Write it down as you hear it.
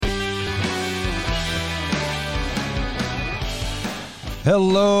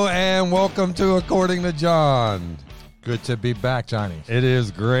Hello and welcome to According to John. Good to be back, Johnny. It is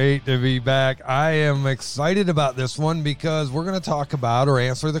great to be back. I am excited about this one because we're going to talk about or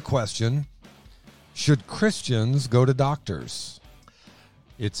answer the question, should Christians go to doctors?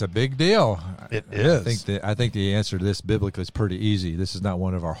 It's a big deal. It is. I think the answer to this biblically is pretty easy. This is not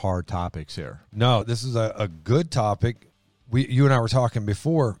one of our hard topics here. No, this is a good topic. You and I were talking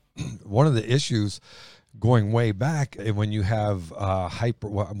before. One of the issues going way back, when you have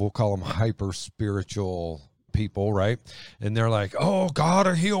we'll call them hyper spiritual people, right? And they're like, oh, God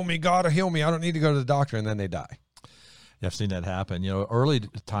will heal me. God will heal me. I don't need to go to the doctor. And then they die. Yeah, I've seen that happen. You know, early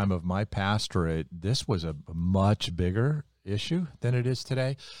time of my pastorate, this was a much bigger issue than it is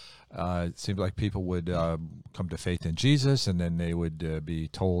today. It seemed like people would come to faith in Jesus, and then they would be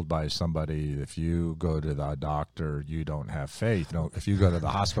told by somebody, if you go to the doctor, you don't have faith. No, if you go to the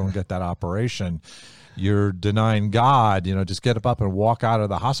hospital and get that operation, you're denying God. You know, just get up and walk out of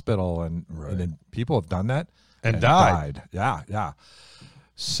the hospital. And then people have done that and died. Yeah.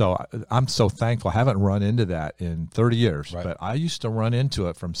 So I'm so thankful. I haven't run into that in 30 years, but I used to run into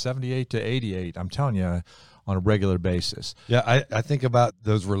it from 78 to 88. I'm telling you, on a regular basis. Yeah, I think about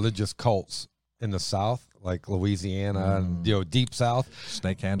those religious cults in the South, like Louisiana and deep South.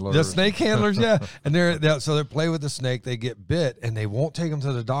 Snake handlers. The snake handlers, yeah. And so they play with the snake, they get bit, and they won't take him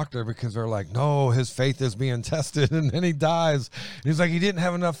to the doctor because they're like, no, his faith is being tested, and then he dies. And he's like, he didn't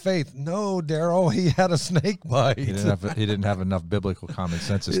have enough faith. No, Daryl, he had a snake bite. He didn't have enough biblical common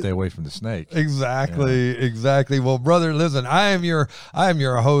sense to stay away from the snake. Exactly. Well, brother, listen, I am your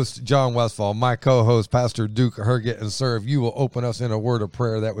host, John Westfall. My co-host, Pastor Duke Herget, and sir, if you will open us in a word of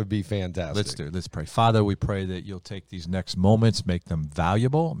prayer, that would be fantastic. Let's pray. Father, we pray that you'll take these next moments, make them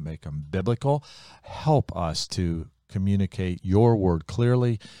valuable, make them biblical. Help us to communicate your word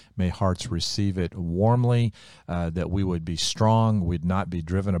clearly. May hearts receive it warmly, that we would be strong, we'd not be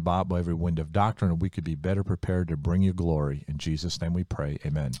driven about by every wind of doctrine, and we could be better prepared to bring you glory. In Jesus' name we pray.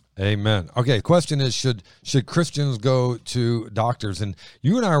 Amen. Amen. Okay, the question is, should Christians go to doctors? And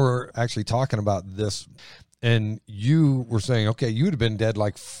you and I were actually talking about this. And you were saying, okay, you would have been dead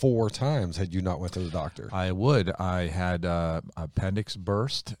like 4 times had you not went to the doctor. I would. I had appendix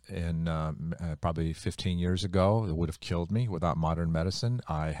burst in probably 15 years ago. It would have killed me without modern medicine.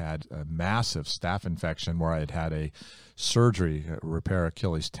 I had a massive staph infection where I had a surgery, repair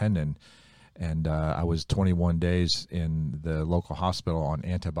Achilles tendon, and I was 21 days in the local hospital on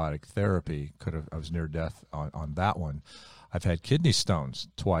antibiotic therapy. I was near death on that one. I've had kidney stones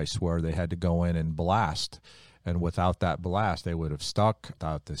twice where they had to go in and blast, and without that blast, they would have stuck.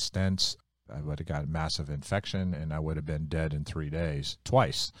 Without the stents, I would have got a massive infection, and I would have been dead in 3 days,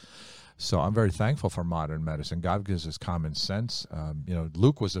 twice. So I'm very thankful for modern medicine. God gives us common sense.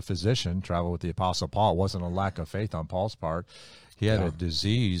 Luke was a physician, traveled with the Apostle Paul. It wasn't a lack of faith on Paul's part. He had a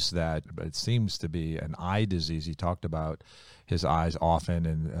disease that it seems to be an eye disease. He talked about his eyes often,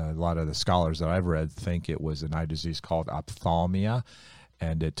 and a lot of the scholars that I've read think it was an eye disease called ophthalmia,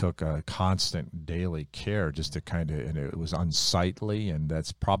 and it took a constant daily care just to and it was unsightly, and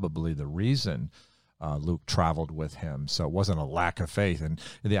that's probably the reason Luke traveled with him. So it wasn't a lack of faith. And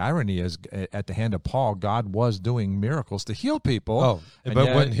the irony is, at the hand of Paul, God was doing miracles to heal people. But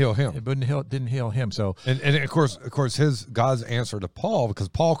wouldn't heal him. It didn't heal him. So and of course, God's answer to Paul, because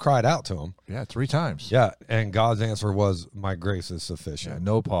Paul cried out to him. Yeah, 3 times. Yeah, and God's answer was, "My grace is sufficient." Yeah,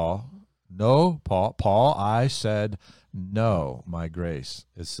 no, Paul. Paul, I said, no, my grace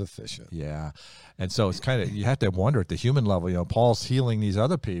is sufficient. Yeah. And so it's kind of, you have to wonder at the human level, Paul's healing these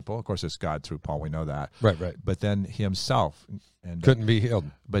other people. Of course, it's God through Paul. We know that. Right. But then he himself couldn't be healed.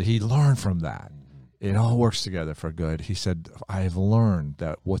 But he learned from that. It all works together for good. He said, I have learned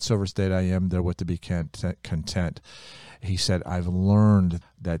that whatsoever state I am, therewith to be content. He said, I've learned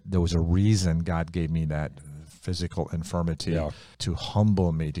that there was a reason God gave me that physical infirmity to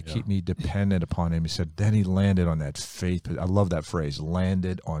humble me, to keep me dependent upon him. He said, then he landed on that faith. I love that phrase,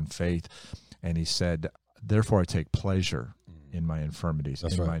 landed on faith. And he said, therefore I take pleasure in my infirmities,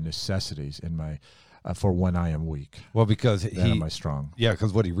 my necessities, in my for when I am weak. Well, because then am I strong. Yeah,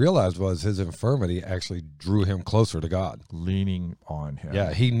 because what he realized was his infirmity actually drew him closer to God. Leaning on him.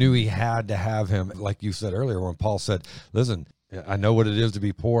 Yeah, he knew he had to have him. Like you said earlier, when Paul said, listen, I know what it is to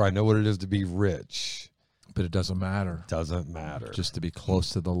be poor. I know what it is to be rich. But it doesn't matter. Doesn't matter. Just to be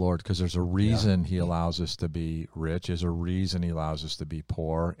close to the Lord, because there's a reason he allows us to be rich. There's a reason he allows us to be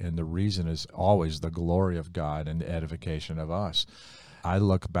poor. And the reason is always the glory of God and the edification of us. I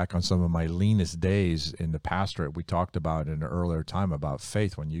look back on some of my leanest days in the pastorate. We talked about in an earlier time about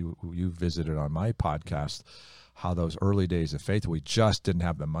faith when you visited on my podcast. how those early days of faith, we just didn't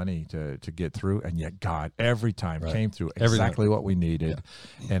have the money to get through, and yet God every time came through exactly what we needed,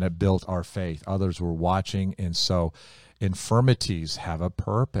 and it built our faith. Others were watching, and so infirmities have a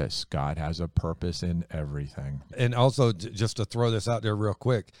purpose. God has a purpose in everything. And also, just to throw this out there real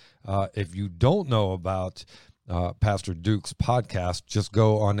quick, if you don't know about Pastor Duke's podcast, just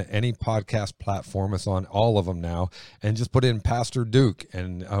go on any podcast platform. It's on all of them now, and just put in Pastor Duke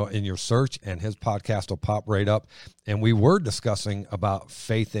and in your search, and his podcast will pop right up. And we were discussing about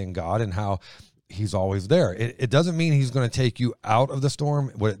faith in God and how he's always there. It doesn't mean he's going to take you out of the storm.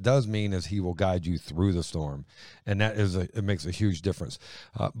 What it does mean is he will guide you through the storm. And that it makes a huge difference.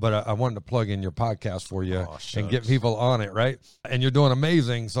 But I wanted to plug in your podcast for you and get people on it, right? And you're doing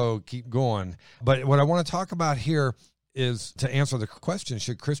amazing, so keep going. But what I want to talk about here is to answer the question,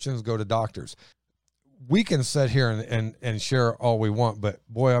 should Christians go to doctors? We can sit here and share all we want, but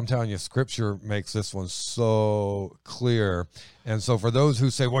boy, I'm telling you, Scripture makes this one so clear. And so for those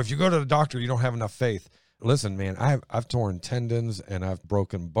who say, well, if you go to the doctor, you don't have enough faith. Listen, man, I've torn tendons and I've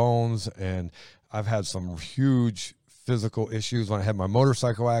broken bones, and I've had some huge physical issues. When I had my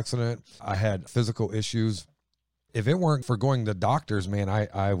motorcycle accident, I had physical issues. If it weren't for going to doctors, man,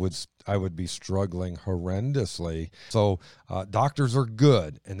 I would be struggling horrendously. So doctors are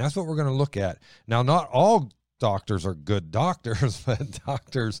good, and that's what we're going to look at. Now, not all doctors are good doctors, but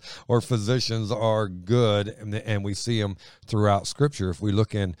doctors or physicians are good, and we see them throughout Scripture. If we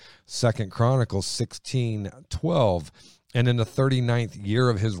look in 2 Chronicles 16:12, and in the 39th year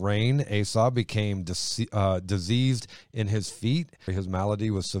of his reign, Asa became diseased in his feet. His malady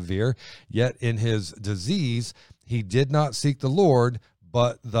was severe, yet in his disease, he did not seek the Lord,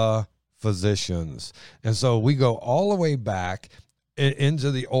 but the physicians. And so we go all the way back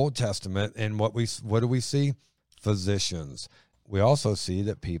into the Old Testament, and what do we see? Physicians. We also see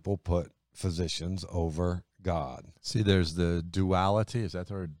that people put physicians over God. See, there's the duality. Is that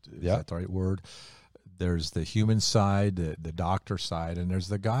the right word? There's the human side, the doctor side, and there's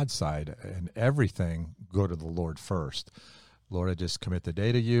the God side. And everything go to the Lord first. Lord, I just commit the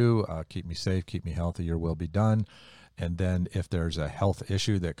day to you. Keep me safe, keep me healthy. Your will be done. And then if there's a health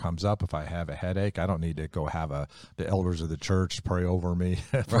issue that comes up, if I have a headache, I don't need to go have the elders of the church pray over me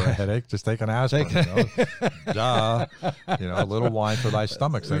for a headache. Just take an aspirin. Duh. A little wine for thy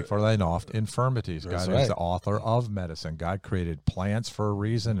stomach's sake, for thine oft infirmities. God is the author of medicine. God created plants for a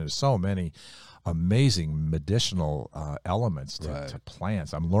reason. There's so many amazing medicinal elements to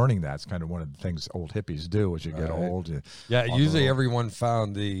plants. I'm learning that. It's kind of one of the things old hippies do as you get old. Usually everyone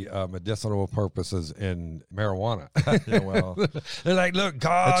found the medicinal purposes in marijuana. They're like, look,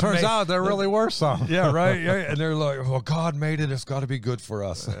 God. It turns out there really were some. Yeah, right. Yeah. And they're like, well, God made it. It's got to be good for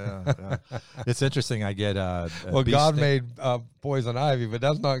us. It's interesting. I get God made poison ivy, but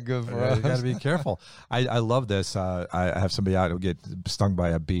that's not good for us. You got to be careful. I love this. I have somebody out who get stung by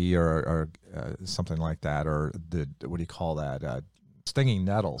a bee or something like that, or what do you call that? Stinging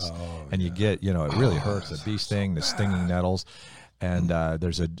nettles. And you get, it really hurts. The bee sting, the stinging nettles. And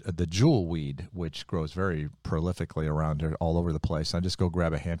there's the jewel weed, which grows very prolifically around here all over the place. I just go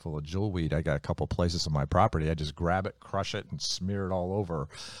grab a handful of jewel weed. I got a couple places on my property. I just grab it, crush it, and smear it all over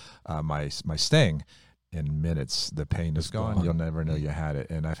my sting. In minutes, the pain is gone. You'll never know you had it.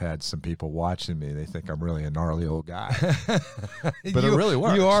 And I've had some people watching me. They think I'm really a gnarly old guy. But it really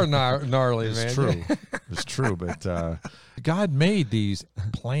works. You are gnarly, man. It's true. It's true. But God made these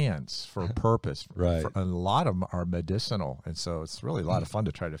plants for a purpose. Right. And a lot of them are medicinal. And so it's really a lot of fun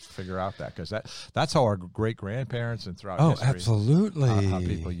to try to figure out that, because that's how our great-grandparents and throughout history. Absolutely. How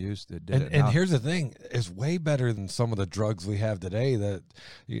people used it. And here's the thing. It's way better than some of the drugs we have today that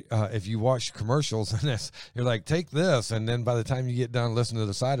if you watch commercials and you're like, take this, and then by the time you get done listening to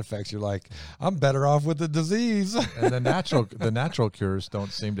the side effects, you're like, I'm better off with the disease. And the natural cures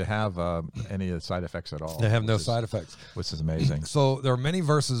don't seem to have any of the side effects at all. They have no side effects, which is amazing. So there are many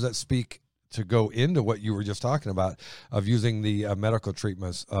verses that speak to go into what you were just talking about of using the medical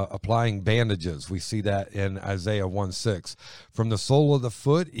treatments, applying bandages. We see that in Isaiah 1:6. From the sole of the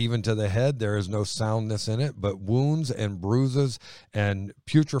foot even to the head, there is no soundness in it, but wounds and bruises and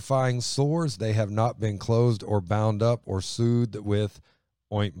putrefying sores, they have not been closed or bound up or soothed with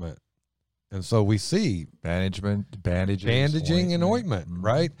ointment. And so we see bandaging and ointment,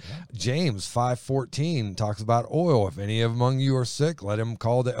 right? Yeah. James 5:14 talks about oil. If any among you are sick, let him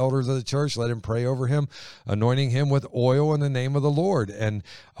call the elders of the church. Let him pray over him, anointing him with oil in the name of the Lord. And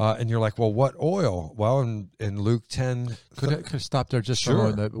you're like, well, what oil? Well, in Luke 10, could I stop there just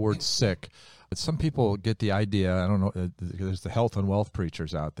for the word sick? Some people get the idea, I don't know, there's the health and wealth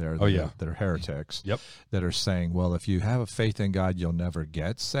preachers out there that are heretics, that are saying, well, if you have a faith in God, you'll never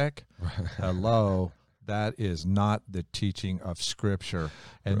get sick. Hello. That is not the teaching of Scripture,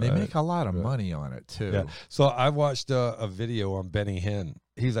 and they make a lot of money on it too. Yeah. So I watched a video on Benny Hinn.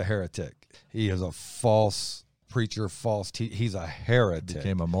 He's a heretic. He is a false preacher, he's a heretic.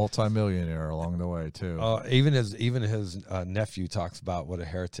 Became a multimillionaire along the way too. Even his nephew talks about what a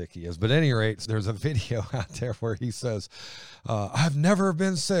heretic he is. But at any rate, there's a video out there where he says, I've never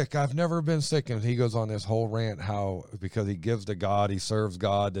been sick. I've never been sick. And he goes on this whole rant how because he gives to God, he serves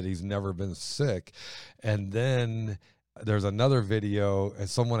God, that he's never been sick. And then there's another video and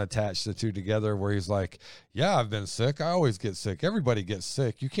someone attached the two together where he's like, yeah, I've been sick. I always get sick. Everybody gets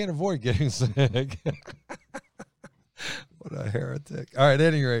sick. You can't avoid getting sick. What a heretic. All right, at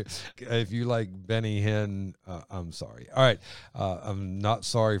any rate, if you like Benny Hinn, I'm sorry. All right, I'm not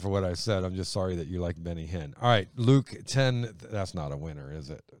sorry for what I said. I'm just sorry that you like Benny Hinn. All right, Luke 10, that's not a winner, is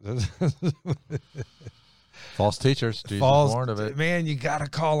it? False teachers. Jesus warned of it. Man, you got to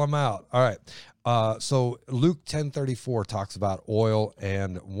call them out. All right. So Luke 10:34 talks about oil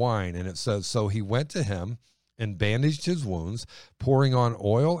and wine, and it says, so he went to him and bandaged his wounds, pouring on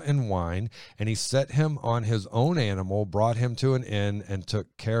oil and wine, and he set him on his own animal, brought him to an inn, and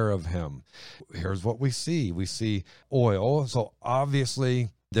took care of him. Here's what we see. We see oil. So obviously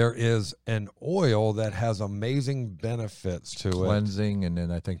there is an oil that has amazing benefits to Cleansing, and then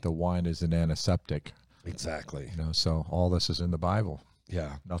I think the wine is an antiseptic. Exactly. So all this is in the Bible.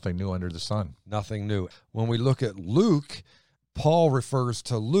 Yeah. Nothing new under the sun. Nothing new. When we look at Luke, Paul refers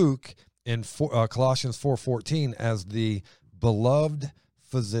to Luke in Colossians 4:14 as the beloved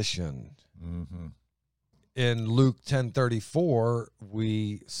physician. Mm-hmm. In Luke 10:34,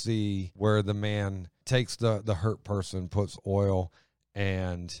 we see where the man takes the hurt person, puts oil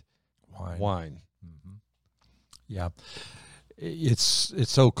and wine. Mm-hmm. Yeah. It's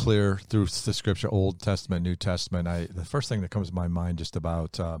so clear through the Scripture, Old Testament, New Testament. The first thing that comes to my mind just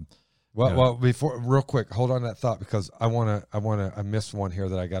about well, before, real quick, hold on to that thought because I missed one here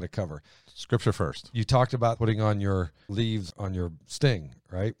that I got to cover. Scripture first. You talked about putting on your leaves on your sting,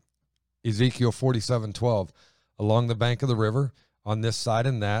 right? Ezekiel 47:12, along the bank of the river, on this side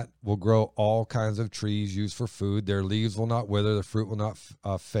and that, will grow all kinds of trees used for food. Their leaves will not wither, the fruit will not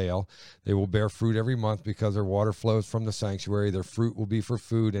fail. They will bear fruit every month because their water flows from the sanctuary. Their fruit will be for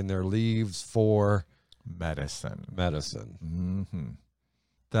food and their leaves for medicine. Mm-hmm.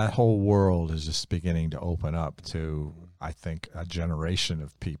 That whole world is just beginning to open up to, I think, a generation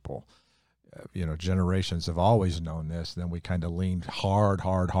of people. Generations have always known this. Then we kind of leaned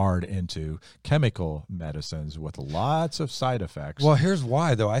hard into chemical medicines with lots of side effects. Well, here's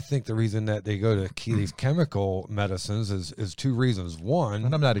why, though. I think the reason that they go to these chemical medicines is two reasons. One,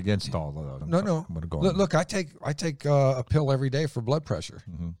 and I'm not against all of those. No. I'm go look, I take a pill every day for blood pressure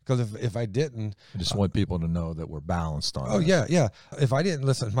because if I didn't, I just want people to know that we're balanced on. Oh this. yeah. If I didn't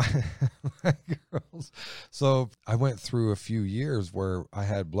listen, my girls. So I went through a few years where I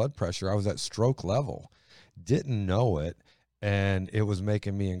had blood pressure. I was at stroke level, didn't know it, and it was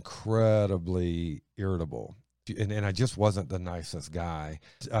making me incredibly irritable. And I just wasn't the nicest guy.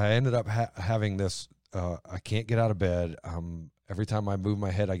 I ended up having this, I can't get out of bed. Every time I move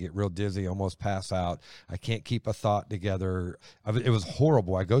my head, I get real dizzy, almost pass out. I can't keep a thought together. It was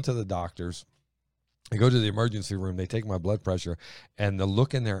horrible. I go to the doctors. I go to the emergency room. They take my blood pressure, and the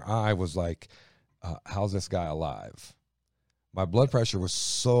look in their eye was like, how's this guy alive? My blood pressure was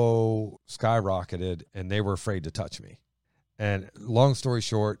so skyrocketed, and they were afraid to touch me. And long story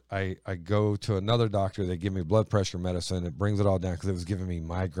short, I go to another doctor. They give me blood pressure medicine. It brings it all down because it was giving me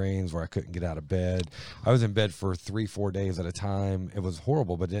migraines where I couldn't get out of bed. I was in bed for 3-4 days at a time. It was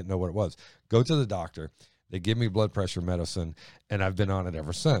horrible, but didn't know what it was. Go to the doctor. They give me blood pressure medicine, and I've been on it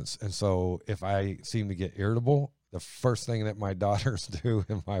ever since. And so if I seem to get irritable, the first thing that my daughters do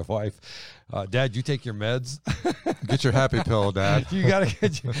and my wife, Dad, you take your meds. Get your happy pill, Dad. You got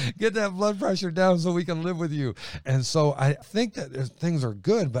to get that blood pressure down so we can live with you. And so I think that things are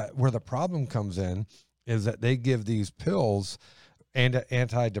good, but where the problem comes in is that they give these pills and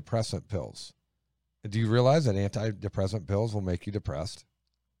antidepressant pills. Do you realize that antidepressant pills will make you depressed?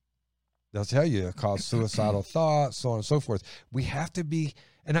 They'll tell you it causes suicidal thoughts, so on and so forth. We have to be,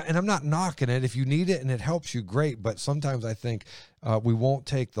 and I'm not knocking it. If you need it and it helps you, great. But sometimes I think we won't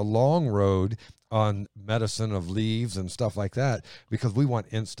take the long road on medicine of leaves and stuff like that because we want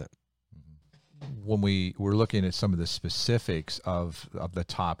instant. When we're looking at some of the specifics of the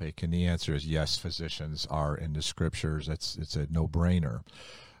topic, and the answer is yes, physicians are in the Scriptures. It's a no-brainer.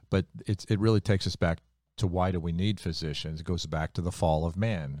 But it really takes us back to why do we need physicians? It goes back to the fall of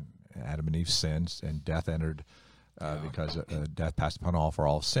man. Adam and Eve sinned, and death entered because death passed upon all for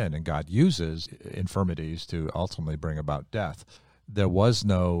all sin. And God uses infirmities to ultimately bring about death. There was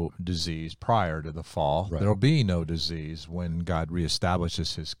no disease prior to the fall. Right. There will be no disease when God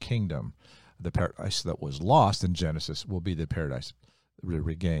reestablishes his kingdom. The paradise that was lost in Genesis will be the paradise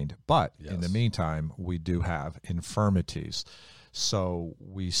regained. But in the meantime, we do have infirmities. So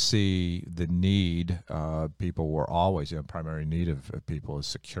we see the need. People were always in primary need of people is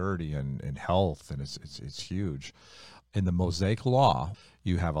security and health, and it's huge. In the Mosaic Law,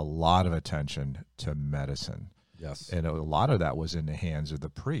 you have a lot of attention to medicine. Yes. And a lot of that was in the hands of the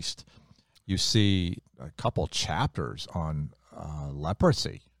priest. You see a couple chapters on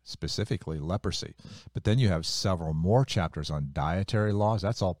leprosy, specifically leprosy. But then you have several more chapters on dietary laws.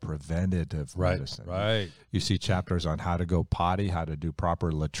 That's all preventative medicine. Right. You see chapters on how to go potty, how to do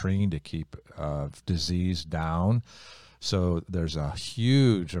proper latrine to keep disease down. So there's a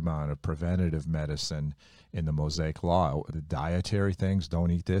huge amount of preventative medicine in the Mosaic Law. The dietary things,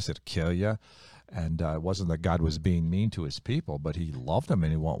 don't eat this, it'll kill you. And it wasn't that God was being mean to his people, but he loved them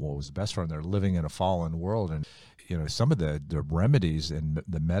and he wanted what was best for them. They're living in a fallen world. And, you know, some of the remedies in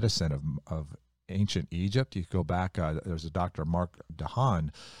the medicine of ancient Egypt, you go back, there's a Dr. Mark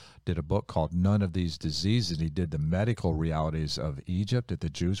DeHaan did a book called None of These Diseases. He did the medical realities of Egypt that the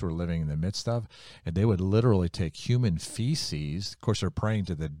Jews were living in the midst of. And they would literally take human feces. Of course, they're praying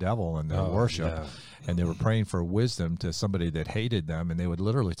to the devil in their worship. Yeah. And they were praying for wisdom to somebody that hated them. And they would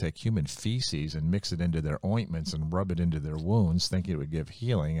literally take human feces and mix it into their ointments and rub it into their wounds, thinking it would give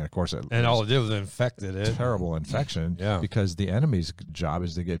healing. And, of course, all it did was infected it. Terrible infection. Because the enemy's job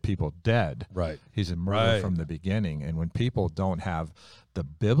is to get people dead. Right. He's a murderer from the beginning. And when people don't have the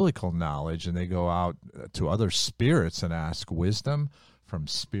biblical knowledge and they go out to other spirits and ask wisdom from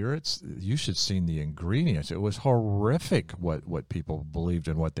spirits, you should have seen the ingredients. It was horrific what people believed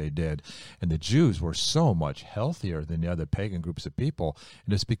and what they did. And the Jews were so much healthier than the other pagan groups of people.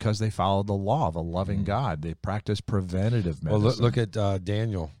 And it's because they followed the law of a loving God. They practiced preventative medicine. Well, look at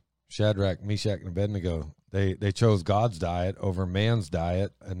Daniel, Shadrach, Meshach, and Abednego. They chose God's diet over man's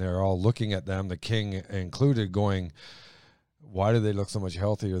diet, and they're all looking at them, the king included, going, why do they look so much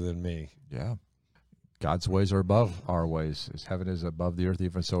healthier than me? Yeah. God's ways are above our ways. His heaven is above the earth,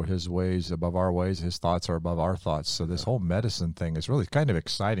 even so his ways above our ways. His thoughts are above our thoughts. So this whole medicine thing is really kind of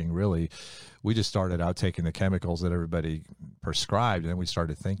exciting, really. We just started out taking the chemicals that everybody prescribed, and then we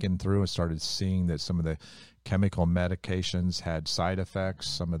started thinking through and started seeing that some of the chemical medications had side effects.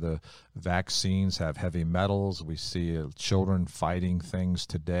 Some of the vaccines have heavy metals. We see children fighting things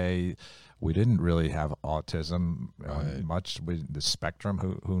today. We didn't really have autism much. The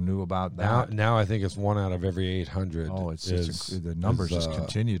spectrum, who knew about that? Now I think it's 1 out of every 800. Oh, the numbers just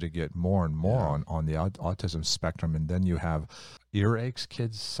continue to get more and more on the autism spectrum. And then you have earaches.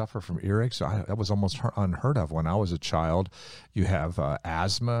 Kids suffer from earaches. That was almost unheard of when I was a child. You have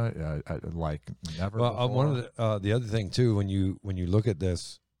asthma, like never before. One of the other thing too, when you look at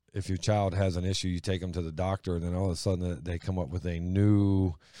this, if your child has an issue, you take them to the doctor, and then all of a sudden they come up with a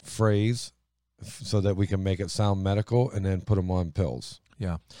new phrase so that we can make it sound medical, and then put them on pills.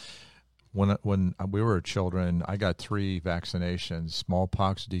 Yeah. When we were children, I got 3 vaccinations: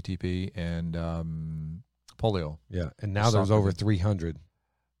 smallpox, DTP, and polio. Yeah, and now there's over 300.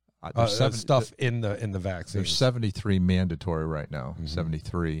 Stuff in the vaccine. There's 73 mandatory right now.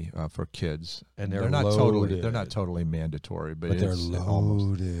 73 for kids, and they're not loaded. They're not totally mandatory, but they're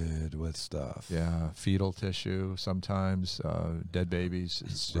loaded with stuff. Yeah, fetal tissue sometimes, dead babies.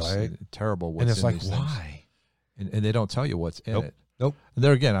 It's just terrible. And it's like, why? And they don't tell you what's in it. Nope. And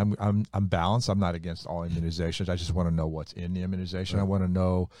there again, I'm balanced. I'm not against all immunizations. I just want to know what's in the immunization. I want to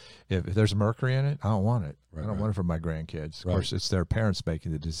know if there's mercury in it. I don't want it. I don't want it for my grandkids. Of course, it's their parents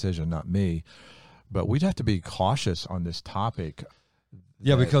making the decision, not me. But we'd have to be cautious on this topic.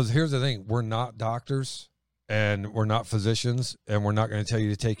 Yeah, because here's the thing. We're not doctors, and we're not physicians, and we're not going to tell you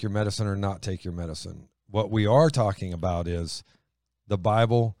to take your medicine or not take your medicine. What we are talking about is the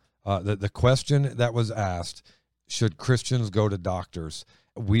Bible, the question that was asked, should Christians go to doctors?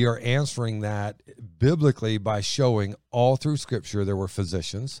 We are answering that biblically by showing all through Scripture there were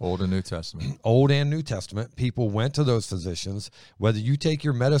physicians. Old and New Testament. Old and New Testament. People went to those physicians. Whether you take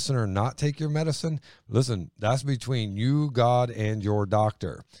your medicine or not take your medicine, listen, that's between you, God, and your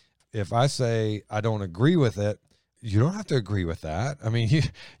doctor. If I say I don't agree with it, you don't have to agree with that. I mean,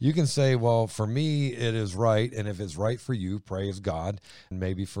 you can say, well, for me, it is right. And if it's right for you, praise God. And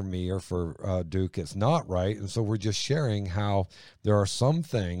maybe for me or for Duke, it's not right. And so we're just sharing how there are some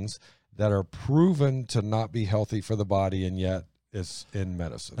things that are proven to not be healthy for the body, and yet it's in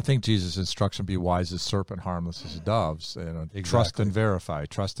medicine. I think Jesus' instruction, be wise as serpent, harmless as doves. Exactly. Trust and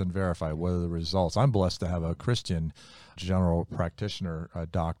verify. What are the results? I'm blessed to have a Christian general practitioner,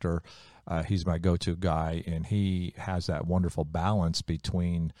 doctor. He's my go-to guy, and he has that wonderful balance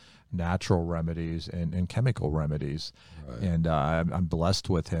between natural remedies and chemical remedies. Right. And I'm blessed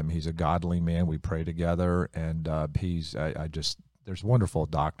with him. He's a godly man. We pray together, and there's wonderful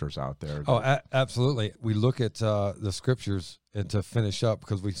doctors out there. Absolutely. We look at the scriptures, and to finish up,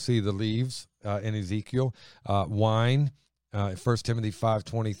 because we see the leaves in Ezekiel, wine. 1 Timothy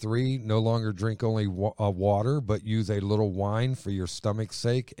 5:23, no longer drink only water, but use a little wine for your stomach's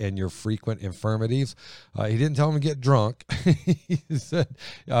sake and your frequent infirmities. He didn't tell him to get drunk. He said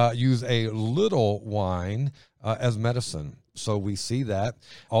use a little wine as medicine. So we see that.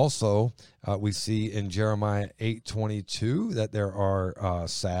 Also, we see in Jeremiah 8:22 that there are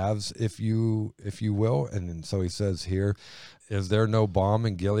salves, if you will. And so he says here, is there no balm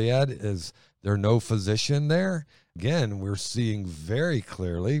in Gilead? Is there no physician there? Again, we're seeing very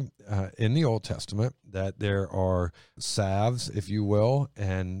clearly in the Old Testament that there are salves, if you will,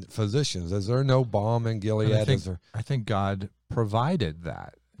 and physicians. Is there no balm in Gilead? I think God provided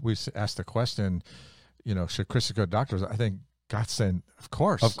that. We asked the question, should Christians go to doctors? I think God's saying, of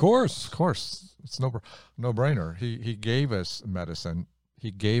course. It's no brainer. He gave us medicine. He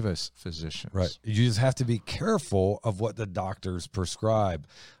gave us physicians. Right. You just have to be careful of what the doctors prescribe.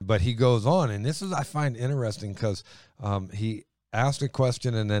 But he goes on, and this is, I find interesting, because he asked a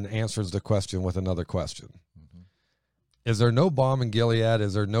question and then answers the question with another question. Mm-hmm. Is there no balm in Gilead?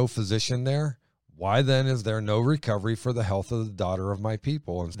 Is there no physician there? Why then is there no recovery for the health of the daughter of my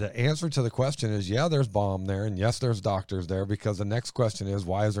people? And the answer to the question is, yeah, there's balm there, and yes, there's doctors there, because the next question is,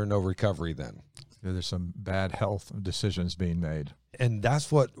 why is there no recovery then? There's some bad health decisions being made. And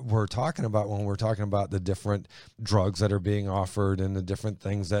that's what we're talking about when we're talking about the different drugs that are being offered and the different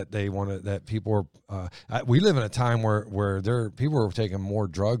things that they want to, that people are, we live in a time where people are taking more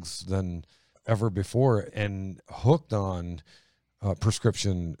drugs than ever before, and hooked on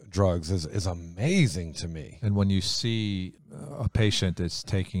prescription drugs is amazing to me. And when you see a patient that's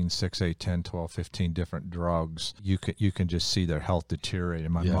taking 6, 8, 10, 12, 15 different drugs, you can just see their health deteriorate.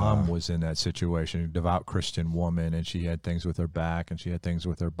 My mom was in that situation, a devout Christian woman, and she had things with her back, and she had things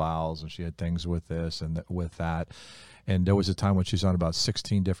with her bowels, and she had things with this and with that. And there was a time when she was on about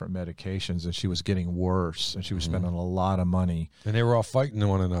 16 different medications, and she was getting worse, and she was spending a lot of money. And they were all fighting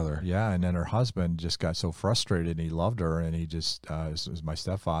one another. Yeah, and then her husband just got so frustrated, and he loved her, and he just, this was my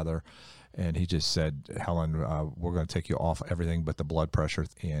stepfather, and he just said, Helen, we're going to take you off everything but the blood pressure.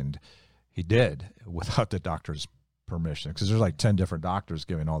 And he did, without the doctor's permission, because there's like 10 different doctors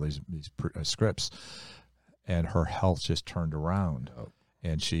giving all these scripts, and her health just turned around. Oh.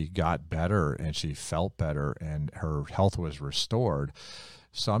 And she got better, and she felt better, and her health was restored.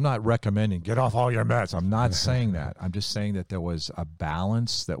 So I'm not recommending get off all your meds. I'm not saying that. I'm just saying that there was a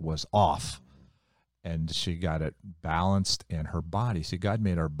balance that was off, and she got it balanced in her body. See, God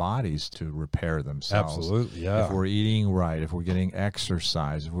made our bodies to repair themselves. Absolutely, yeah. If we're eating right, if we're getting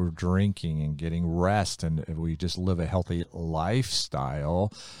exercise, if we're drinking and getting rest, and if we just live a healthy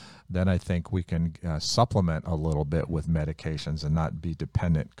lifestyle, then I think we can supplement a little bit with medications and not be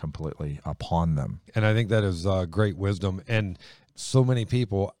dependent completely upon them. And I think that is great wisdom. And so many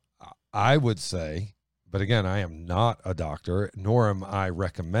people, I would say, but again, I am not a doctor, nor am I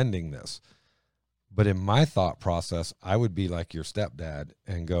recommending this. But in my thought process, I would be like your stepdad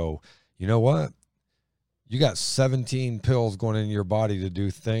and go, you know what? You got 17 pills going in your body to do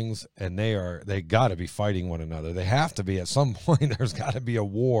things, and they got to be fighting one another. They have to be. At some point, there's got to be a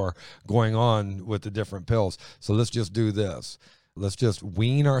war going on with the different pills. So let's just do this. Let's just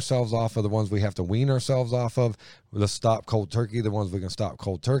wean ourselves off of the ones we have to wean ourselves off of. Let's stop cold turkey, the ones we can stop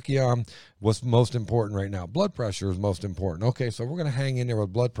cold turkey on. What's most important right now? Blood pressure is most important. Okay, so we're going to hang in there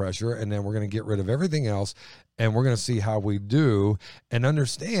with blood pressure, and then we're going to get rid of everything else, and we're going to see how we do, and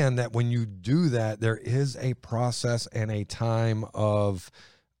understand that when you do that, there is a process and a time of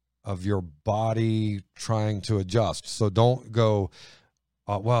your body trying to adjust. So don't go,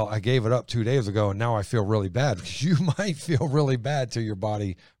 well, I gave it up 2 days ago, and now I feel really bad. Because you might feel really bad till your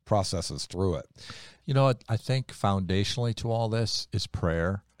body processes through it. You know what? I think foundationally to all this is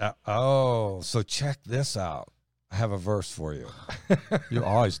prayer. So check this out. I have a verse for you. You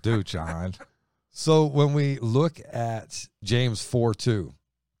always do, John. So when we look at James 4:2,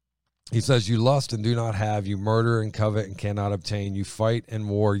 he says, you lust and do not have, you murder and covet and cannot obtain, you fight and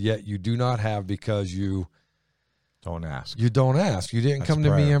war, yet you do not have because you don't ask. You don't ask. You didn't That's come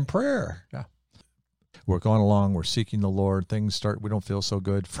prayer. to me in prayer. Yeah. We're going along. We're seeking the Lord. Things start. We don't feel so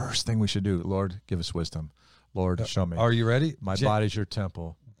good. First thing we should do, Lord, give us wisdom. Lord, show me. Are you ready? My body's your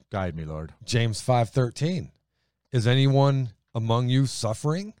temple. Guide me, Lord. James 5:13. Is anyone among you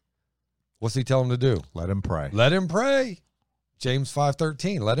suffering? What's he tell him to do? Let him pray. Let him pray. James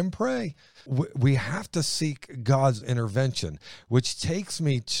 5:13, let him pray. We have to seek God's intervention, which takes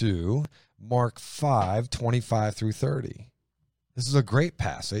me to Mark 5:25 through 30. This is a great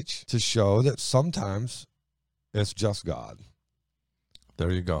passage to show that sometimes it's just God.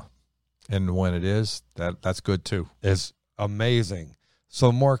 There you go. And when it is, that's good too. It's amazing.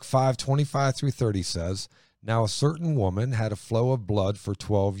 So Mark 5:25 through 30 says, now a certain woman had a flow of blood for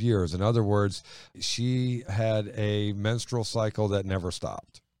 12 years. In other words, she had a menstrual cycle that never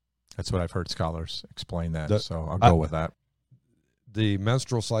stopped. That's what I've heard scholars explain that. So I'll go with that. The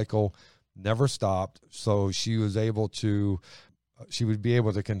menstrual cycle never stopped. So she would be able to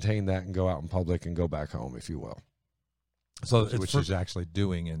contain that and go out in public and go back home, if you will. So which she's actually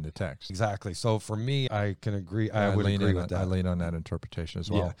doing in the text. Exactly. So for me, I can agree. I would agree with that. I lean on that interpretation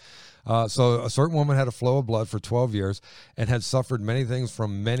as well. Yeah. So a certain woman had a flow of blood for 12 years and had suffered many things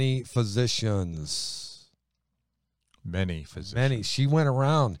from many physicians. Many physicians. Many. She went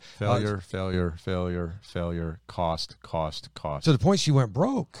around. Failure, cost. To the point she went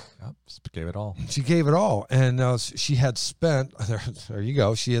broke. Yep. Gave it all. She gave it all. And she had spent, there you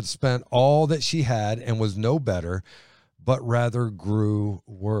go, she had spent all that she had and was no better, but rather grew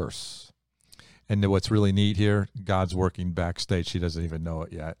worse. And what's really neat here, God's working backstage. She doesn't even know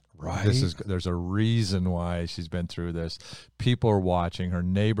it yet. Right. There's a reason why she's been through this. People are watching. Her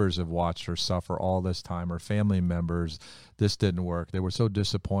neighbors have watched her suffer all this time. Her family members, this didn't work. They were so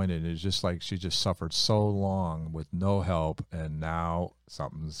disappointed. It's just like she just suffered so long with no help, and now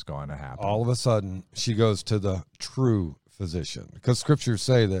something's going to happen. All of a sudden, she goes to the true physician, because scriptures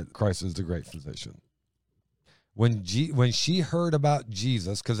say that Christ is the great physician. When she heard about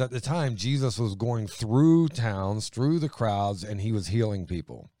Jesus, because at the time Jesus was going through towns, through the crowds, and he was healing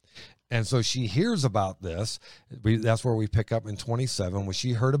people. And so she hears about this. That's where we pick up in 27. When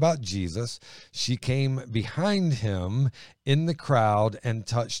she heard about Jesus, she came behind him in the crowd and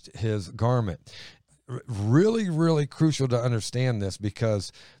touched his garment. Really, really crucial to understand this,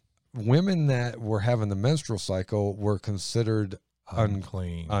 because women that were having the menstrual cycle were considered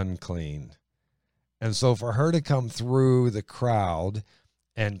unclean. And so for her to come through the crowd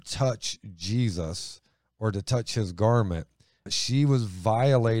and touch Jesus, or to touch his garment, she was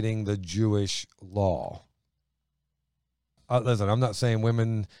violating the Jewish law. Listen, I'm not saying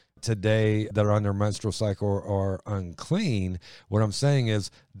women today that are on their menstrual cycle are unclean. What I'm saying is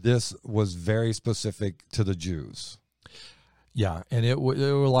this was very specific to the Jews. Yeah, and there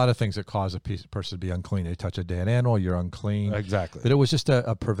were a lot of things that cause a person to be unclean. They touch a dead animal, you're unclean. Exactly. But it was just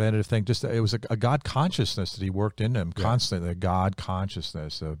a preventative thing. It was a God consciousness that he worked in them constantly. The God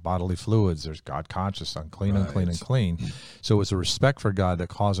consciousness, bodily fluids. There's God conscious, unclean. So it was a respect for God that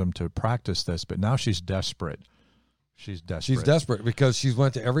caused them to practice this. But now she's desperate. She's desperate because she's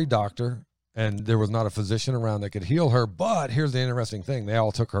went to every doctor, and there was not a physician around that could heal her. But here's the interesting thing: they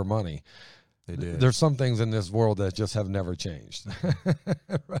all took her money. They did. There's some things in this world that just have never changed.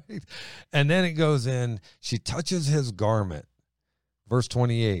 Right? And then it goes in, she touches his garment. Verse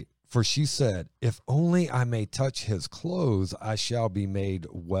 28, for she said, if only I may touch his clothes, I shall be made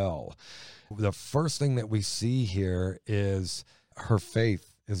well. The first thing that we see here is her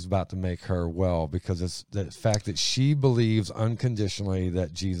faith is about to make her well, because it's the fact that she believes unconditionally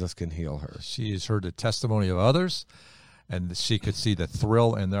that Jesus can heal her. She has heard the testimony of others, and she could see the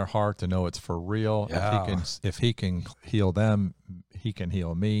thrill in their heart to know it's for real. Yeah. If he can heal them, he can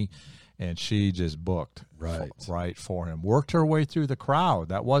heal me. And she just booked right for him. Worked her way through the crowd.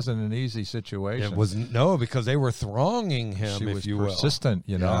 That wasn't an easy situation. It was because they were thronging him. She was you persistent,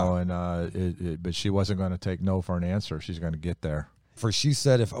 will. know, and but she wasn't going to take no for an answer. She's going to get there. For she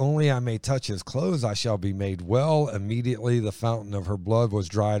said, if only I may touch his clothes, I shall be made well. Immediately the fountain of her blood was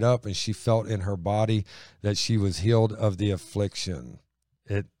dried up, and she felt in her body that she was healed of the affliction.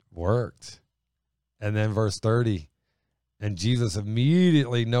 It worked. And then verse 30, and Jesus,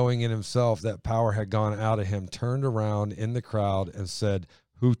 immediately knowing in himself that power had gone out of him, turned around in the crowd and said,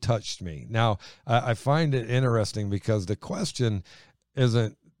 who touched me? Now, I find it interesting because the question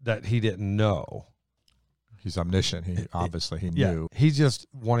isn't that he didn't know. He's omniscient. He knew. He's just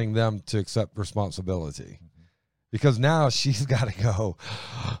wanting them to accept responsibility, because now she's got to go.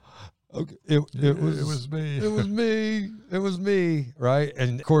 Okay, it was me. It was me. Right.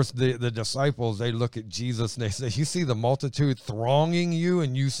 And of course, the disciples, they look at Jesus and they say, you see the multitude thronging you,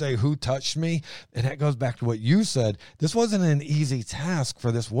 and you say, who touched me? And that goes back to what you said. This wasn't an easy task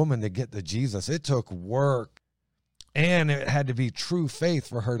for this woman to get to Jesus. It took work, and it had to be true faith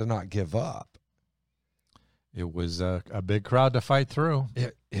for her to not give up. It was a big crowd to fight through.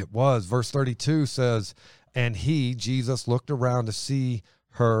 It was. Verse 32 says, and he, Jesus, looked around to see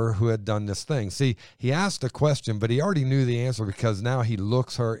her who had done this thing. See, he asked a question, but he already knew the answer because now he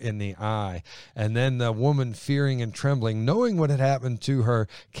looks her in the eye. And then the woman, fearing and trembling, knowing what had happened to her,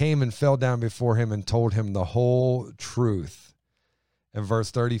 came and fell down before him and told him the whole truth. In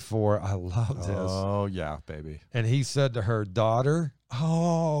verse 34, I love this. Oh, yeah, baby. And he said to her, daughter,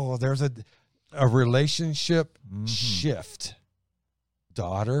 there's a relationship shift.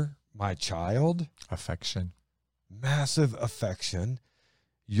 Daughter, my child. Affection. Massive affection.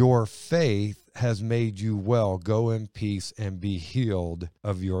 Your faith has made you well. Go in peace and be healed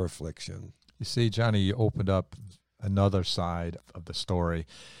of your affliction. You see, Johnny, you opened up another side of the story.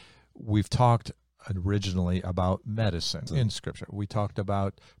 We've talked originally about medicine in Scripture. We talked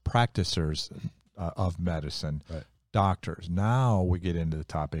about practicers of medicine, right. Doctors. Now we get into the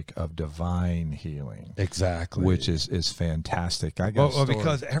topic of divine healing. Exactly. Which is fantastic. I got well,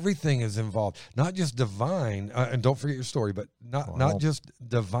 because everything is involved, not just divine, and don't forget your story, but not just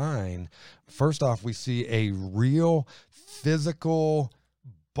divine. First off, we see a real physical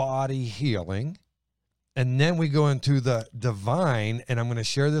body healing. And then we go into the divine, and I'm going to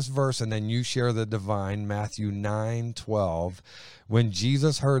share this verse, and then you share the divine, Matthew 9:12. When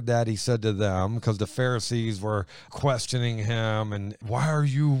Jesus heard that, he said to them, because the Pharisees were questioning him, and why are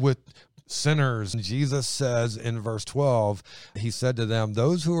you with sinners? And Jesus says in verse 12, he said to them,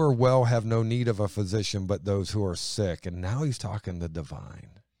 those who are well have no need of a physician, but those who are sick. And now he's talking the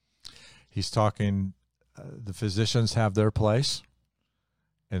divine. He's talking, the physicians have their place,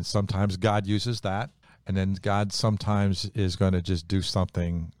 and sometimes God uses that. And then God sometimes is going to just do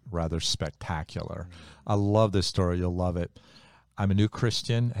something rather spectacular. I love this story. You'll love it. I'm a new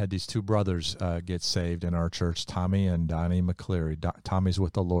Christian. Had these two brothers get saved in our church, Tommy and Donnie McCleary. Tommy's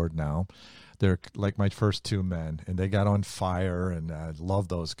with the Lord now. They're like my first two men, and they got on fire, and I love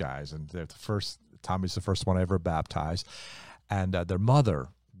those guys. And they're Tommy's the first one I ever baptized. And their mother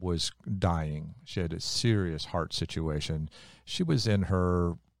was dying. She had a serious heart situation. She was in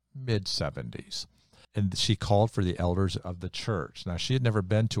her mid-70s. And she called for the elders of the church. Now, she had never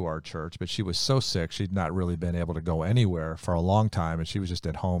been to our church, but she was so sick, she'd not really been able to go anywhere for a long time, and she was just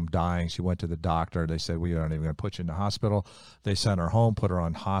at home dying. She went to the doctor. They said, we aren't even going to put you in the hospital. They sent her home, put her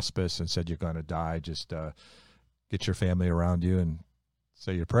on hospice, and said, you're going to die. Just get your family around you and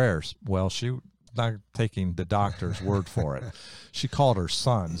say your prayers. Well, she not taking the doctor's word for it. She called her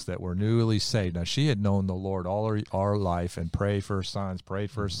sons that were newly saved. Now, she had known the Lord all her life and prayed for her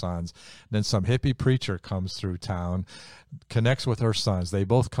sons. Then some hippie preacher comes through town, connects with her sons. They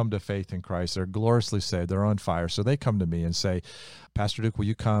both come to faith in Christ. They're gloriously saved. They're on fire. So they come to me and say, Pastor Duke, will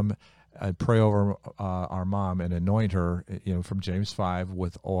you come and pray over our mom and anoint her, from James 5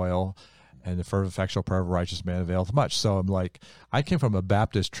 with oil, and the fervent effectual prayer of a righteous man availeth much. So I'm like, I came from a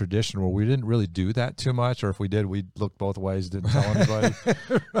Baptist tradition where we didn't really do that too much, or if we did, we looked both ways, didn't tell anybody.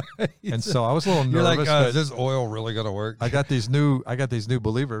 Right. And so I was a little nervous. You're like, is this oil really going to work? I got these new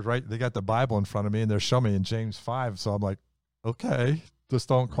believers, right? They got the Bible in front of me, and they're showing me in James 5. So I'm like, okay, just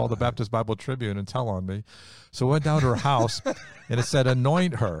don't call the Baptist Bible Tribune and tell on me. So I went down to her house, and it said,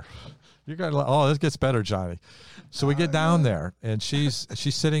 anoint her. You're going to, this gets better, Johnny. So we get down there, and she's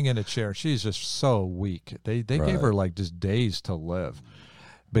sitting in a chair. She's just so weak. They gave her like just days to live.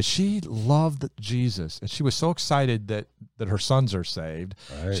 But she loved Jesus, and she was so excited that her sons are saved.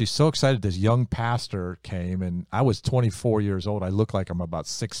 Right. She's so excited this young pastor came, and I was 24 years old. I looked like I'm about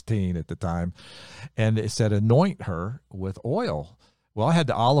 16 at the time. And it said, anoint her with oil. Well, I had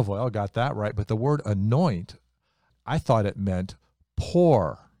the olive oil, got that right. But the word anoint, I thought it meant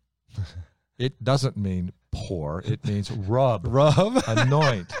pour. It doesn't mean pour. It means rub.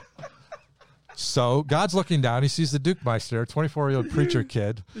 Anoint. So God's looking down. He sees the Duke Meister, 24-year-old preacher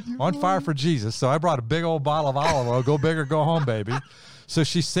kid, on fire for Jesus. So I brought a big old bottle of olive oil. Go big or go home, baby. So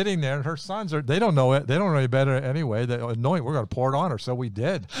she's sitting there, and her sons they don't know it. They don't know any better anyway. They anoint. We're going to pour it on her. So we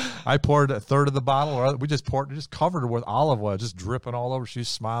did. I poured a third of the bottle. Or we just covered her with olive oil, just dripping all over. She was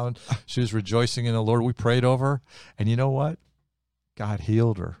smiling. She was rejoicing in the Lord. We prayed over her. And you know what? God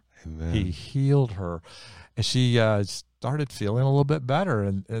healed her. Amen. He healed her. And she started feeling a little bit better.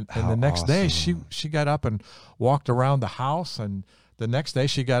 And the next day, she got up and walked around the house. And the next day,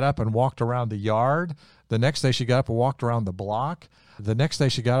 she got up and walked around the yard. The next day, she got up and walked around the block. The next day,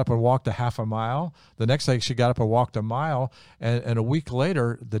 she got up and walked a half a mile. The next day, she got up and walked a mile. And a week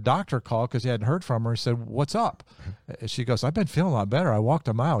later, the doctor called because he hadn't heard from her. He said, what's up? And she goes, I've been feeling a lot better. I walked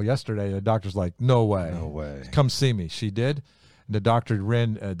a mile yesterday. The doctor's like, no way. No way. Come see me. She did. The doctor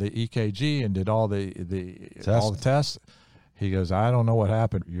ran the EKG and did all the tests. He goes, I don't know what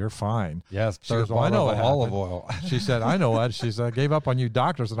happened. You're fine. Yes, She goes, well, I know what olive happened. oil. She said, I know what. She's, I gave up on you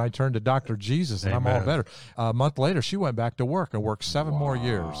doctors, and I turned to Dr. Jesus, and I'm all Amen. better. A month later, she went back to work and worked 7 more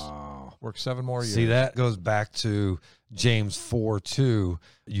years. Wow. Worked 7 more years. See, that goes back to James 4:2.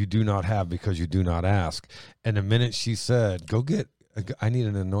 You do not have because you do not ask. And the minute she said, go get, I need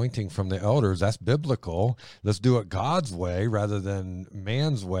an anointing from the elders, that's biblical. Let's do it God's way rather than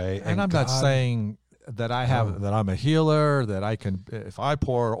man's way. And I'm not saying that I have that I'm a healer, that I can, if I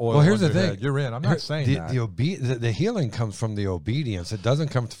pour oil Well, here's on the your thing. head, you're in. I'm not saying that. The healing comes from the obedience. It doesn't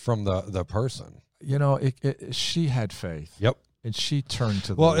come from the person. You know, she had faith. Yep. And she turned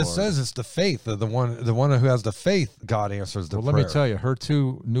to the Well, Lord. it says it's the faith of the one who has the faith. God answers the prayer. Let me tell you, her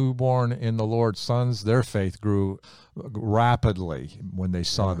 2 newborn in the Lord sons, their faith grew rapidly when they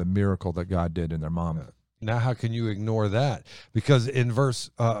saw the miracle that God did in their mom. Now, how can you ignore that? Because in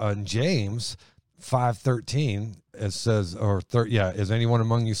in James 5:13, it says, is anyone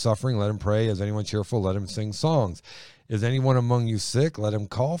among you suffering? Let him pray. Is anyone cheerful? Let him sing songs. Is anyone among you sick? Let him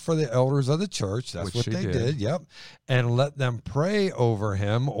call for the elders of the church. That's what they did. Yep. And let them pray over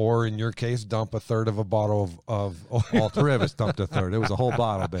him, or in your case, dump a third of a bottle of oil. All 3 of us dumped a third. It was a whole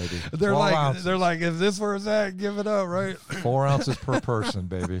bottle, baby. They're like, if this were that, give it up, right? 4 ounces per person,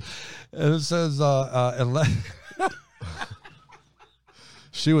 baby. And it says, and let.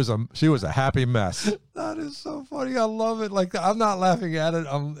 She was a happy mess. That is so funny. I love it. Like, I'm not laughing at it.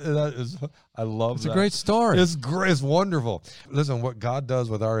 I love it. It's a great story. It's great. It's wonderful. Listen, what God does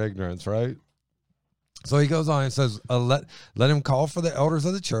with our ignorance, right? So he goes on and says, let him call for the elders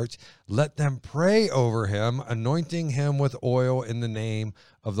of the church. Let them pray over him, anointing him with oil in the name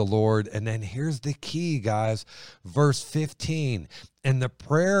of the Lord. And then here's the key, guys. Verse 15, and the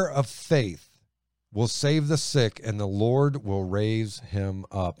prayer of faith will save the sick, and the Lord will raise him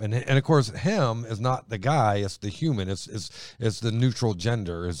up. And of course, him is not the guy; it's the human. It's the neutral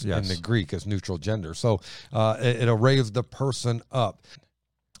gender. In the Greek, it's neutral gender. So it'll raise the person up.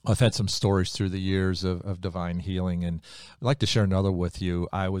 I've had some stories through the years of divine healing, and I'd like to share another with you.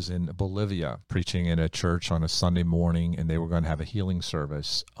 I was in Bolivia preaching in a church on a Sunday morning, and they were going to have a healing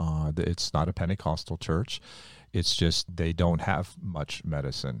service. It's not a Pentecostal church. It's just they don't have much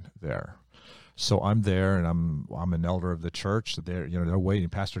medicine there. So I'm there, and I'm an elder of the church. They're waiting.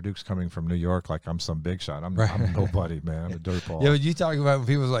 Pastor Duke's coming from New York like I'm some big shot. I'm nobody, man. I'm a dirtball. Yeah, but you talk about when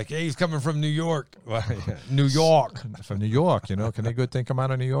people's like, hey, he's coming from New York. New York. From New York, Can a good thing come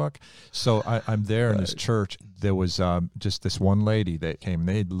out of New York? So I'm there in this church. There was just this one lady that came.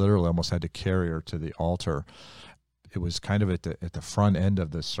 They literally almost had to carry her to the altar. It was kind of at the front end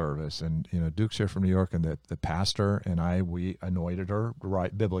of the service, and Duke's here from New York, and the pastor and we anointed her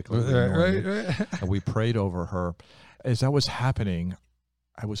right biblically, right. And we prayed over her. As that was happening,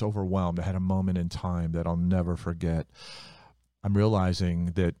 I was overwhelmed. I had a moment in time that I'll never forget. I'm realizing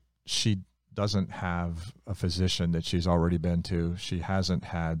that she doesn't have a physician that she's already been to. She hasn't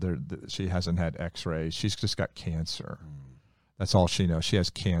had X-rays. She's just got cancer. That's all she knows. She has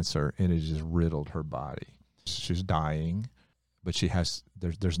cancer, and it just riddled her body. She's dying, but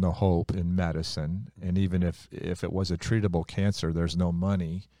there's no hope in medicine. And even if it was a treatable cancer, there's no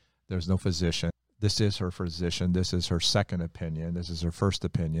money, there's no physician. This is her physician. This is her second opinion. This is her first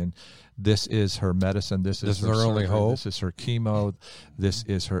opinion. This is her medicine. This is her only hope. This is her chemo. This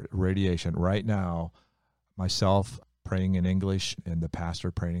is her radiation. Right now, myself praying in English and the pastor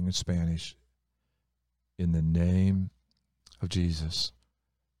praying in Spanish. In the name of Jesus.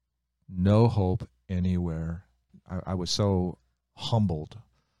 No hope anywhere. I was so humbled.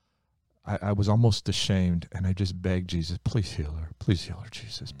 I was almost ashamed, and I just begged Jesus, please heal her,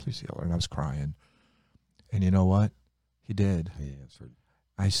 Jesus, please heal her. And I was crying. And you know what? He did. He answered.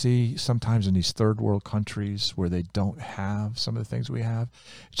 I see sometimes in these third world countries where they don't have some of the things we have,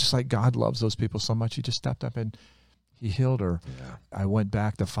 it's just like God loves those people so much. He just stepped up and he healed her. Yeah. I went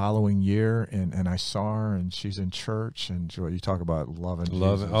back the following year, and I saw her, and she's in church. And you talk about loving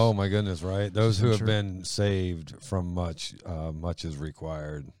Jesus. Oh my goodness, right? Those She's who in have church. been saved from much is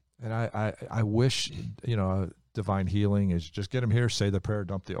required. And I wish, divine healing is just get them here, say the prayer,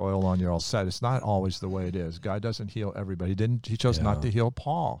 dump the oil on, you're all set. It's not always the way it is. God doesn't heal everybody. He chose not to heal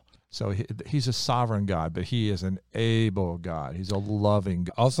Paul. So he's a sovereign God, but he is an able God. He's a loving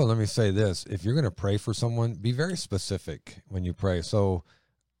God. Also, let me say this. If you're going to pray for someone, be very specific when you pray. So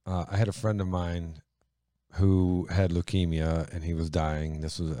I had a friend of mine who had leukemia, and he was dying.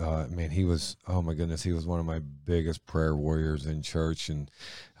 This was, he was, oh my goodness, he was one of my biggest prayer warriors in church. And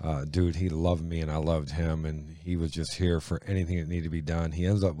dude, he loved me and I loved him. And he was just here for anything that needed to be done. He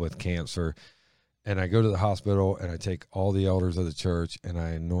ends up with cancer. And I go to the hospital and I take all the elders of the church and I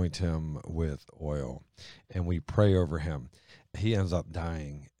anoint him with oil and we pray over him. He ends up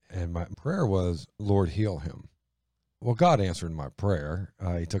dying. And my prayer was, Lord, heal him. Well, God answered my prayer.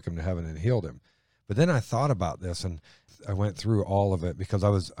 He took him to heaven and healed him. But then I thought about this and I went through all of it because I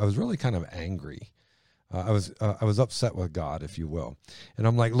was really kind of angry. I was upset with God, if you will. And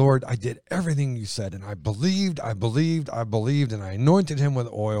I'm like, Lord, I did everything you said, and I believed, and I anointed him with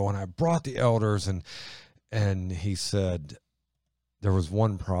oil, and I brought the elders, and he said, there was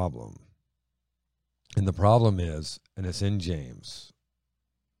one problem. And the problem is, and it's in James,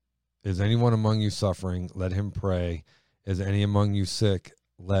 is anyone among you suffering? Let him pray. Is any among you sick?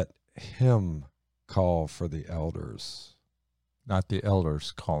 Let him call for the elders. Not the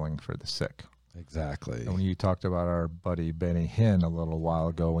elders calling for the sick. Exactly. And when you talked about our buddy Benny Hinn a little while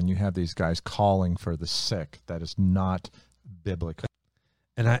ago, when you have these guys calling for the sick, that is not biblical.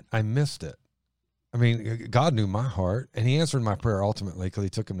 And I missed it. I mean, God knew my heart, and he answered my prayer ultimately because he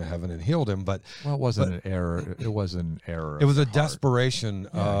took him to heaven and healed him. But it wasn't an error. It was an error. It was a desperation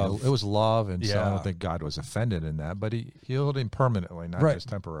of. It was love, and so I Yeah. don't think God was offended in that. But he healed him permanently, not Right. just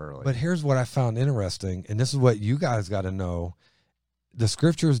temporarily. But here's what I found interesting, and this is what you guys got to know. The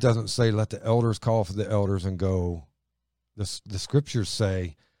scriptures doesn't say let the elders call for the elders and go. The scriptures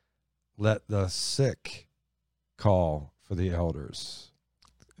say let the sick call for the elders.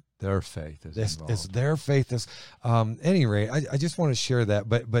 Their faith is involved. It's their faith. Any rate, I just want to share that.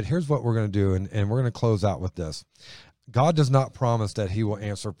 But here's what we're going to do, and we're going to close out with this. God does not promise that he will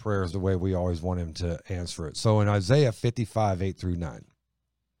answer prayers the way we always want him to answer it. So in Isaiah 55, 8-9,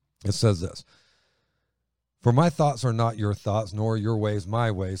 it says this. For my thoughts are not your thoughts, nor your ways my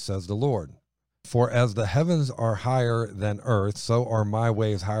ways, says the Lord. For as the heavens are higher than earth, so are my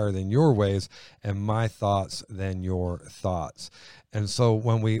ways higher than your ways, and my thoughts than your thoughts. And so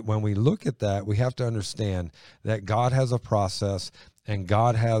when we look at that, we have to understand that God has a process, and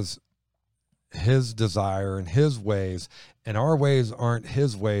God has his desire and his ways, and our ways aren't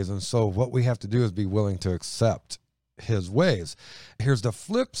his ways. And so what we have to do is be willing to accept his ways. Here's the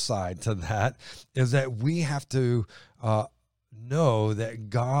flip side to that, is that we have to know that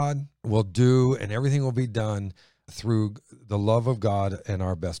God will do, and everything will be done through the love of God and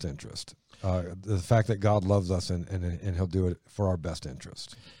our best interest. The fact that God loves us and he'll do it for our best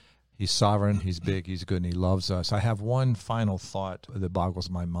interest. He's sovereign, he's big, he's good, and he loves us. I have one final thought that boggles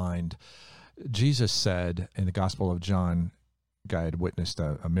my mind. Jesus said in the Gospel of John, a guy had witnessed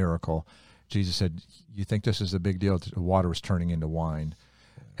a miracle. Jesus said, you think this is a big deal? The water was turning into wine.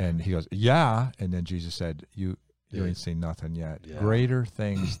 And he goes, yeah. And then Jesus said, you ain't seen nothing yet. Yeah. Greater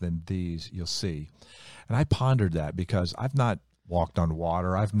things than these you'll see. And I pondered that because I've not walked on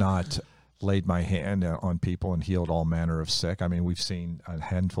water. I've not laid my hand on people and healed all manner of sick. I mean, we've seen a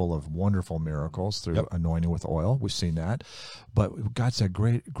handful of wonderful miracles through anointing with oil. We've seen that. But God said,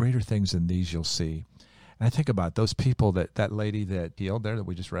 greater things than these you'll see. And I think about those people, that lady that healed there that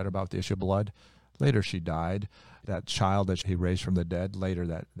we just read about, the issue of blood. Later she died. That child that he raised from the dead, later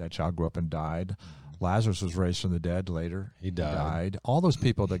that child grew up and died. Lazarus was raised from the dead. Later he died. All those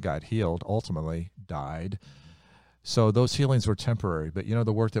people that got healed ultimately died. So those healings were temporary. But, you know,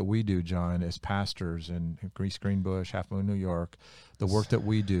 the work that we do, John, as pastors in East Greenbush, Half Moon, New York, the work that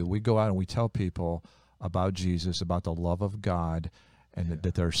we do, we go out and we tell people about Jesus, about the love of God, and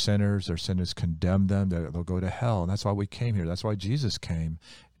that they're sinners, their sin has condemned them, they'll go to hell. And that's why we came here. That's why Jesus came.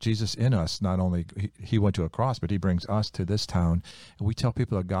 Jesus in us, not only he went to a cross, but he brings us to this town. And we tell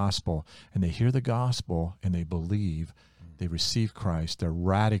people the gospel, and they hear the gospel, and they believe. They receive Christ. They're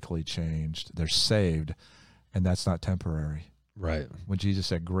radically changed. They're saved. And that's not temporary. Right. When Jesus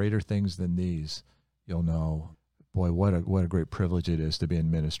said, greater things than these, you'll know. Boy, what a great privilege it is to be in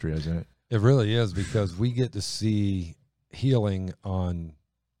ministry, isn't it? It really is, because we get to see healing on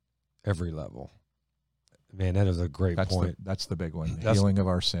every level. Man, that is a great point. That's the big one, the healing of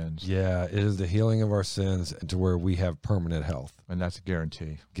our sins. Yeah, it is the healing of our sins to where we have permanent health. And that's a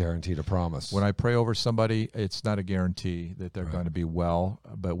guarantee. Guaranteed, a promise. When I pray over somebody, it's not a guarantee that they're going to be well,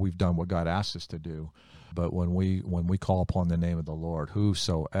 but we've done what God asked us to do. But when we call upon the name of the Lord,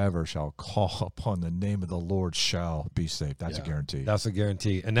 whosoever shall call upon the name of the Lord shall be saved. That's a guarantee. That's a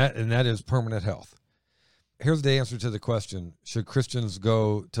guarantee. And that is permanent health. Here's the answer to the question. Should Christians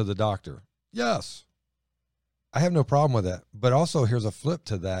go to the doctor? Yes. I have no problem with that. But also here's a flip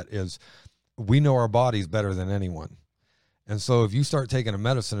to that is we know our bodies better than anyone. And so if you start taking a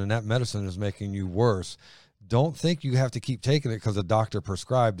medicine and that medicine is making you worse, don't think you have to keep taking it because a doctor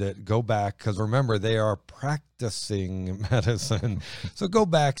prescribed it. Go back, because remember, they are practicing medicine. So go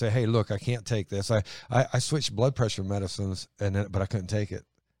back to, hey, look, I can't take this. I switched blood pressure medicines, but I couldn't take it.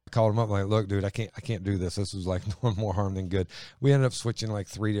 Called him up like, look, dude, I can't do this. This was like doing more harm than good. We ended up switching like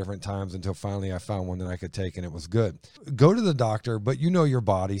 3 different times until finally I found one that I could take and it was good. Go to the doctor, but you know your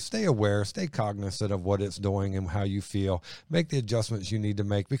body. Stay aware, stay cognizant of what it's doing and how you feel. Make the adjustments you need to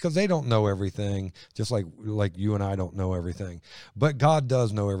make because they don't know everything, just like you and I don't know everything. But God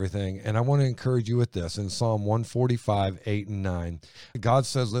does know everything. And I want to encourage you with this. In Psalm 145, 8 and 9, God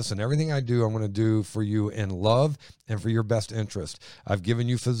says, listen, everything I do, I'm going to do for you in love and for your best interest. I've given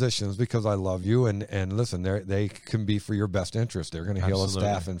you physicians because I love you. And listen, they can be for your best interest. They're going to heal a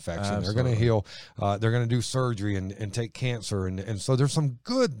staph infection. Absolutely. They're going to heal, they're going to do surgery and take cancer. And so there's some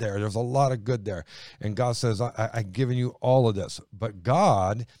good there. There's a lot of good there. And God says, I've given you all of this. But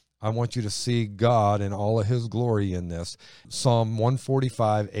God, I want you to see God in all of his glory in this. Psalm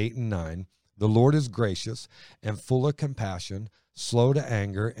 145, 8 and 9. The Lord is gracious and full of compassion, slow to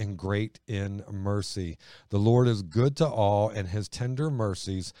anger, and great in mercy. The Lord is good to all, and his tender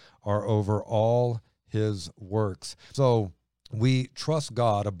mercies are over all his works. So we trust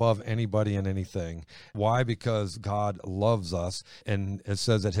God above anybody and anything. Why? Because God loves us, and it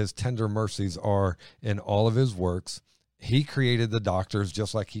says that his tender mercies are in all of his works. He created the doctors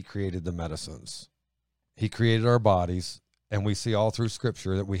just like he created the medicines. He created our bodies, and we see all through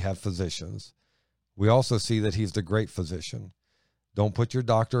Scripture that we have physicians. We also see that he's the great physician. Don't put your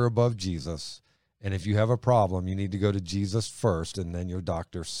doctor above Jesus. And if you have a problem, you need to go to Jesus first and then your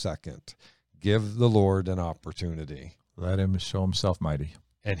doctor second. Give the Lord an opportunity. Let him show himself mighty.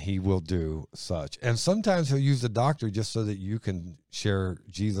 And he will do such. And sometimes he'll use the doctor just so that you can share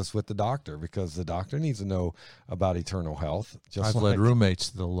Jesus with the doctor, because the doctor needs to know about eternal health. I've led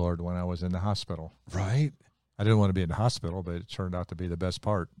roommates to the Lord when I was in the hospital. Right? I didn't want to be in the hospital, but it turned out to be the best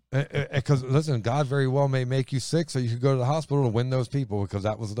part. Because, listen, God very well may make you sick so you could go to the hospital to win those people, because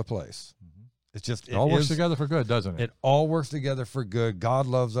that was the place. It's just, it all works together for good, doesn't it? It all works together for good. God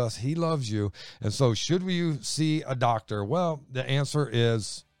loves us. He loves you. And so should we see a doctor? Well, the answer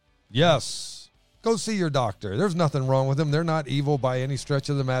is yes. Go see your doctor. There's nothing wrong with them. They're not evil by any stretch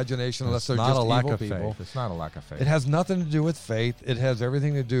of the imagination, unless they're just evil people. It's not a lack of faith. It has nothing to do with faith. It has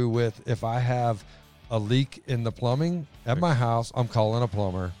everything to do with, if I have a leak in the plumbing at my house, I'm calling a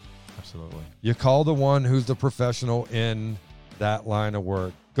plumber. Absolutely. You call the one who's the professional in that line of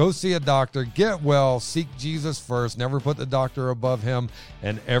work. Go see a doctor, get well, seek Jesus first, never put the doctor above him,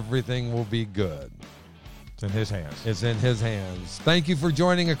 and everything will be good. It's in his hands. It's in his hands. Thank you for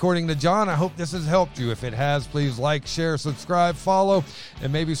joining According to John. I hope this has helped you. If it has, please like, share, subscribe, follow,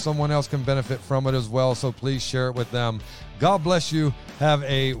 and maybe someone else can benefit from it as well, so please share it with them. God bless you. Have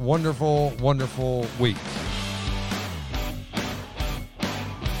a wonderful, wonderful week.